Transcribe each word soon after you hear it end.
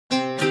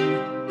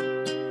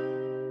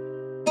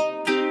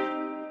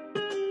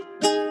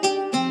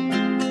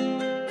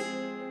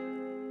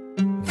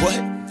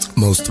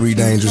Most 3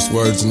 dangerous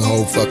words in the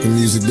whole fucking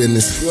music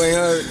business. You ain't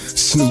heard?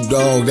 Snoop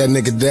Dogg, that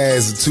nigga dad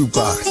is a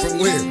Tupac.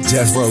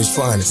 Death Row's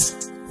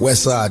finest.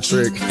 West Side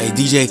Trick. Hey,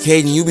 DJ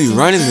Kayden, you be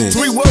running this.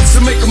 3 words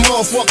to make a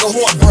motherfucker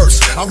heart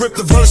burst. I rip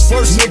the verse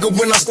first, nigga,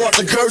 when I start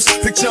to curse.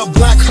 Picture a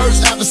black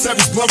hearse after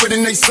service buried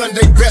in they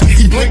Sunday bet.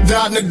 He blinked,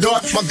 died in the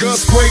dark. My gun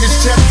sprayed his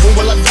chest. When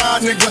will I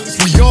die, nigga?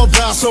 We all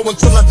die, so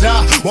until I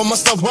die, why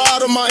must I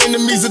ride on my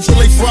enemies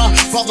until they fry?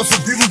 Father,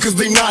 forgive me, cause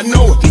they not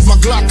knowing. My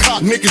Glock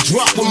cock, nigga,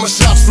 drop when my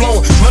shots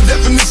flowing. My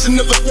definition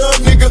of a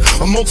thug, nigga,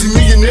 a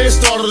multi-millionaire,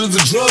 started as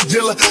a drug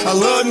dealer. I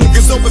love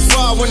niggas open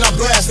fire when I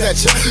blast at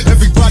ya.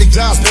 Everybody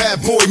dies, bad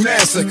boy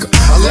massacre.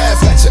 I laugh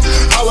at ya.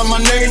 Holler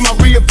my name, I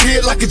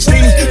reappear like a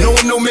genie.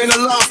 Knowing no man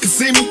alive can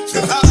see me.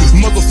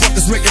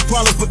 Motherfuckers making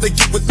problems, but they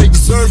get what they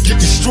deserve.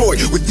 Get destroyed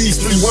with these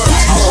 3 words.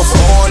 I was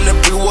born to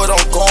be what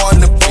I'm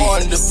going to be.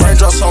 The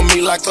raindrops on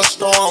me like a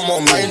storm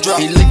on me.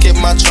 He lick at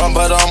my charm,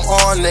 but I'm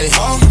on it.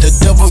 The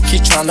devil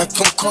keep trying to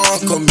come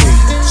conquer me.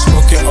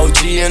 Smoking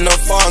OG in the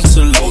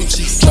Fontaine.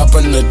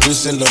 Dropping the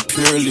deuce in the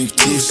purely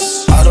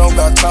peace. I don't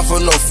got time for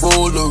no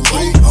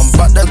foolery. I'm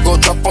about to go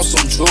drop on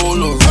some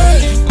jewelry.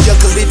 Wiz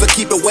Khalifa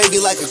keep it wavy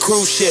like a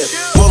cruise ship.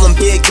 Rolling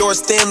big,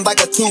 yours thin like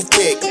a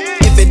toothpick.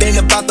 If it ain't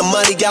about the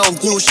money, I don't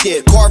do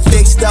shit. Car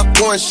fixed up,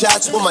 pouring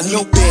shots with my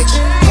new bitch.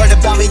 Heard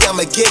about me,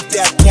 I'ma get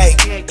that cake.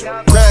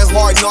 Grind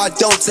hard, no I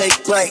don't take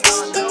breaks.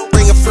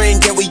 Bring a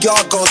friend, yeah we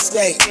all gon'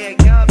 stay.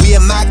 We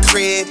in my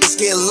crib, it's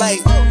getting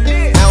late.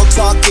 I don't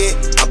talk it,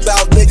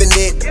 about living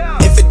it.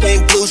 If it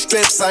ain't blue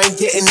strips, I ain't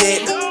getting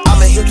it.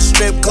 I'ma hit the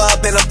strip club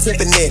and I'm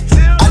tipping it.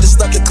 I just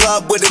left the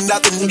club with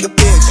another nigga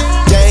bitch.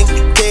 Gang,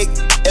 big,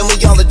 and we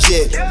all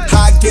legit.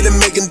 How I get $1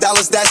 million,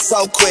 that's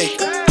so quick.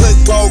 Put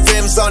gold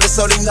rims on it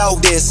so they know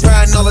this.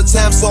 Riding all the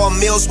time, so I'm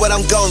meals what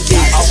I'm gon'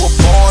 get. I was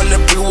born to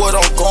be what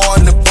I'm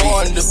going to be.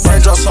 The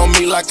raindrops on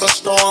me like a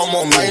storm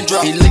on me.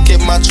 He lick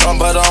at my charm,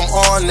 but I'm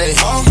on it.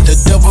 The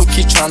devil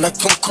keep trying to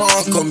come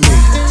conquer me.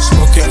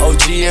 Smoking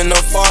OG in the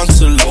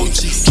Fontaine.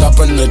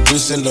 Dropping the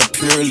deuce in the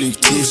purely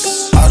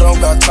peace. I don't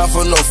got time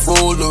for no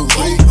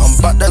foolery. I'm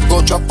about to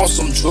go drop on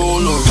some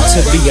jewelry.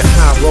 To be a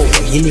high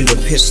roller, you need a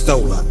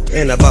pistola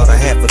and about a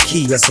half a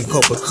key of some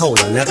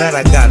Coca-Cola. Now that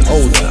I got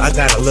older, I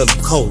got a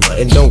little cola.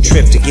 And don't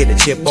trip to get a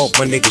chip off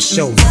my nigga's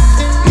shoulder.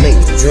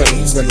 Nigga,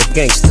 dreams of a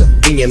gangster,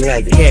 being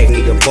like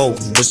Cagney the boat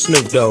with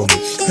Snoop Dogg.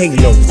 Ain't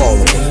no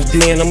following,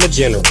 man, I'm a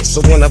general.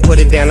 So when I put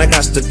it down, I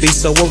got to be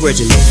so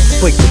original.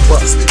 Quick to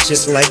bust,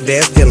 just like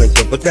Daz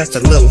Dillinger. But that's the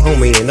little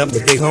homie, and I'm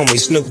the big homie,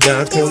 Snoop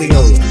Dogg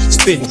Corleone.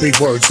 Spitting 3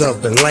 words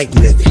up and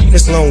lightning.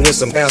 As long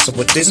as I'm bouncing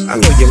with this, I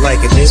know you're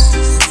liking this.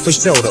 For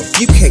sure though,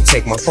 you can't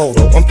take my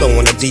photo. I'm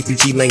throwing a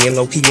DPG laying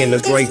low key in a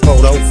gray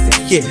photo.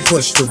 Getting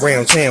pushed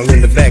around town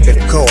in the back of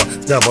the car.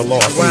 Double R,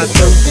 ride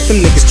through. Them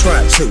niggas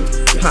try to.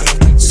 Ha,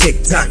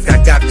 tick tock,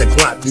 I got the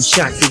Glock. You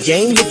shot the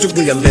game with the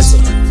realism.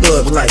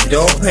 Thug like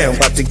dog pound,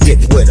 about to get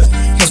with her.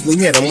 Cause we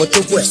hit them with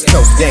the West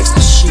Coast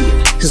gangsta shit.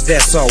 Cause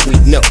that's all we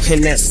know,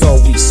 and that's all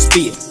we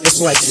spit. It's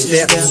like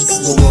steps,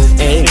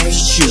 and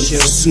shoot.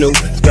 Snoop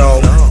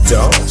Dogg,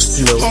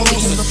 Snoop.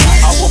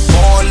 I was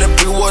born to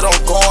be what I'm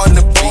going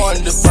to be.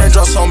 The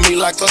raindrops on me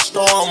like a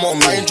storm on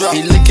me.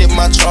 He lick at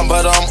my charm,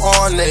 but I'm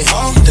on it.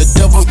 The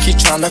devil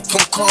keep trying to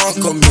come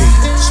conquer me.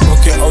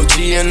 Smoking OG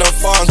in the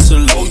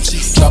Fontaine.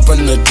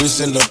 Dropping the deuce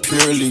in the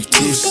purely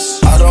peace.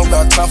 I don't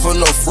got time for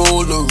no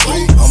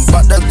foolery. I'm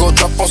about to go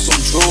drop on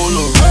some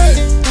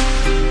jewelry.